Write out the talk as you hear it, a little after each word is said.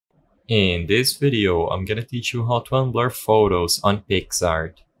In this video, I'm gonna teach you how to unblur photos on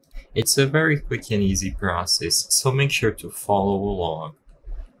Picsart. It's a very quick and easy process, so make sure to follow along.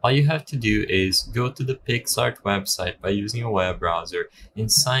 All you have to do is go to the Picsart website by using a web browser and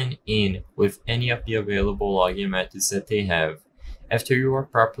sign in with any of the available login methods that they have. After you are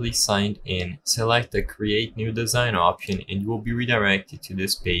properly signed in, select the Create New Design option and you will be redirected to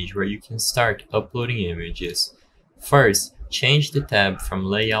this page where you can start uploading images. First, change the tab from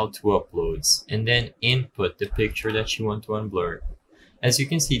Layout to Uploads, and then input the picture that you want to unblur. As you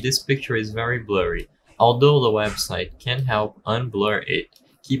can see, this picture is very blurry. Although the website can help unblur it,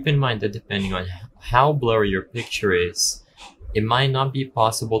 keep in mind that depending on how blurry your picture is, it might not be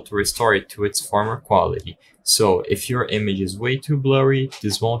possible to restore it to its former quality. So if your image is way too blurry,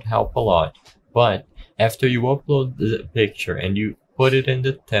 this won't help a lot. But after you upload the picture and you put it in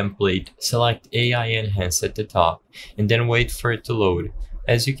the template, select AI Enhance at the top, and then wait for it to load.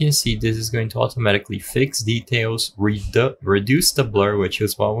 As you can see, this is going to automatically fix details, reduce the blur, which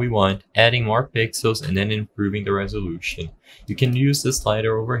is what we want, adding more pixels, and then improving the resolution. You can use the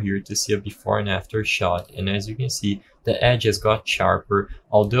slider over here to see a before and after shot, and as you can see, the edges got sharper,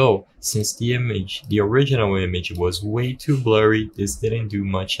 although since the original image was way too blurry, this didn't do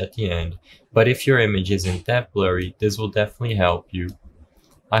much at the end. But if your image isn't that blurry, this will definitely help you.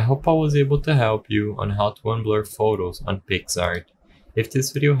 I hope I was able to help you on how to unblur photos on Picsart. If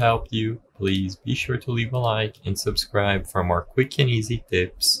this video helped you, please be sure to leave a like and subscribe for more quick and easy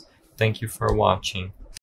tips. Thank you for watching.